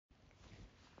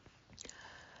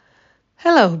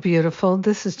Hello, beautiful.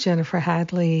 This is Jennifer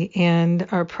Hadley, and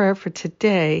our prayer for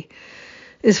today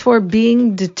is for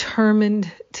being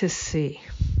determined to see.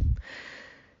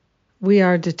 We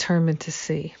are determined to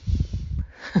see.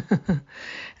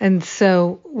 And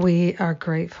so we are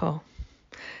grateful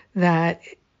that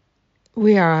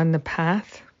we are on the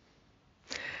path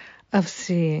of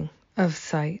seeing, of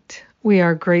sight. We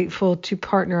are grateful to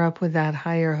partner up with that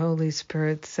higher Holy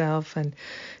Spirit self and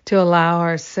to allow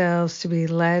ourselves to be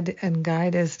led and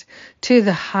guided to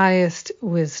the highest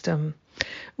wisdom.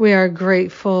 We are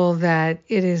grateful that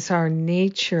it is our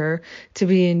nature to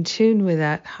be in tune with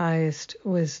that highest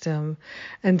wisdom.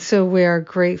 And so we are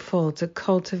grateful to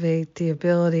cultivate the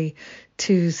ability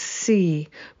to see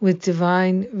with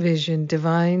divine vision,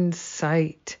 divine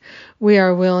sight. We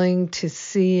are willing to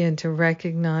see and to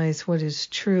recognize what is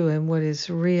true and what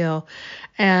is real,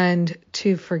 and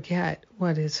to forget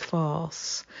what is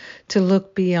false, to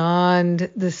look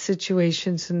beyond the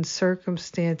situations and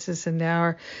circumstances and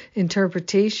our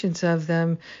interpretations of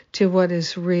them to what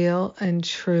is real and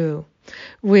true.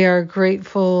 We are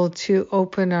grateful to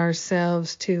open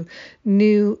ourselves to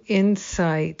new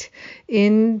insight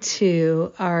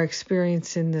into our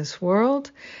experience in this world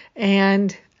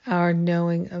and our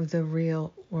knowing of the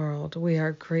real world. We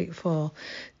are grateful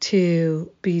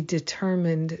to be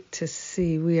determined to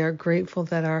see. We are grateful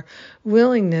that our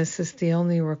willingness is the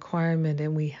only requirement,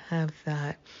 and we have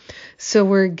that. So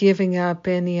we're giving up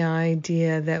any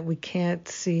idea that we can't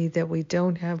see, that we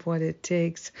don't have what it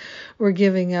takes. We're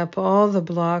giving up all the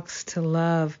blocks to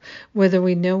love, whether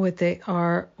we know what they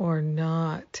are or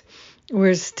not.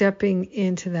 We're stepping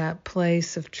into that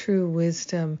place of true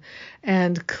wisdom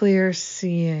and clear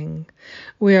seeing.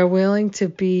 We are willing to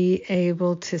be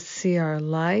able to see our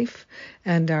life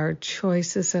and our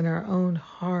choices in our own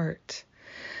heart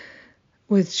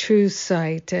with true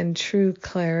sight and true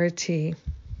clarity.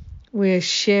 We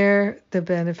share the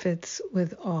benefits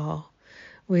with all.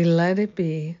 We let it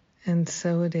be, and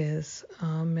so it is.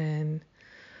 Amen.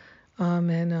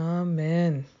 Amen.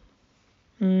 Amen.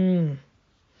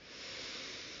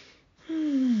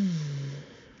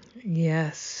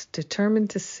 Yes,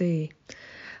 determined to see.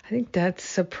 I think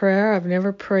that's a prayer I've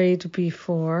never prayed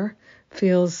before.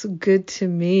 Feels good to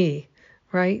me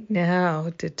right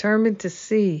now. Determined to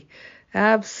see.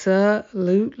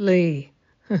 Absolutely.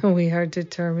 We are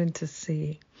determined to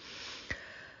see.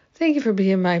 Thank you for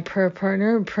being my prayer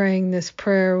partner and praying this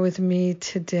prayer with me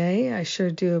today. I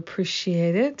sure do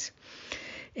appreciate it.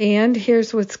 And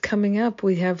here's what's coming up.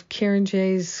 We have Karen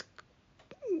J's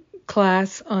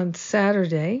class on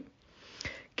Saturday.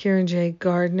 Karen J.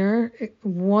 Gardner,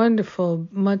 wonderful,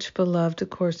 much beloved A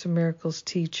Course in Miracles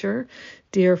teacher,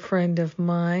 dear friend of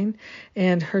mine.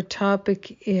 And her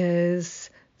topic is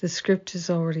The Script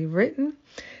is Already Written.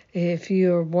 If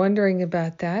you're wondering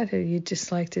about that, or you'd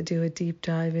just like to do a deep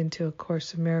dive into A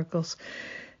Course in Miracles,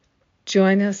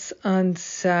 join us on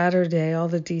Saturday. All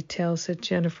the details at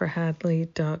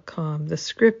jenniferhadley.com. The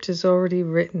script is already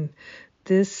written.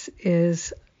 This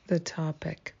is the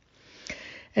topic.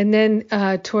 And then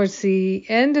towards the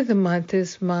end of the month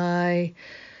is my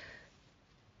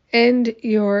End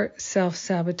Your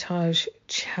Self-Sabotage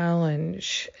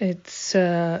Challenge. It's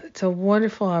a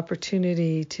wonderful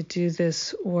opportunity to do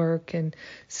this work and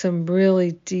some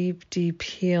really deep, deep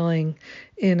healing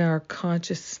in our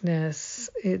consciousness.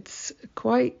 It's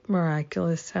quite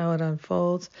miraculous how it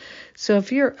unfolds. So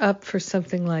if you're up for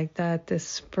something like that this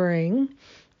spring,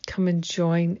 come and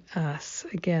join us.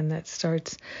 Again, that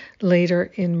starts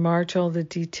later in March. All the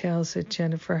details at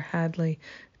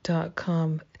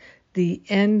jenniferhadley.com. The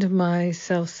End My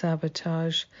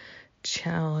Self-Sabotage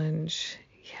Challenge.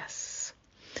 Yes.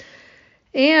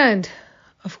 And,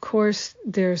 of course,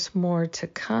 there's more to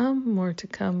come, more to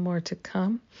come, more to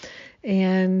come.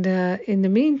 And in the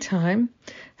meantime,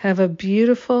 have a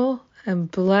beautiful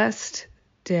and blessed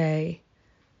day,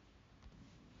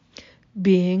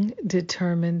 being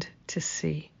determined to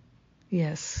see.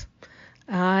 Yes,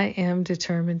 I am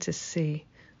determined to see.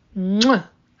 Mwah!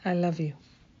 I love you.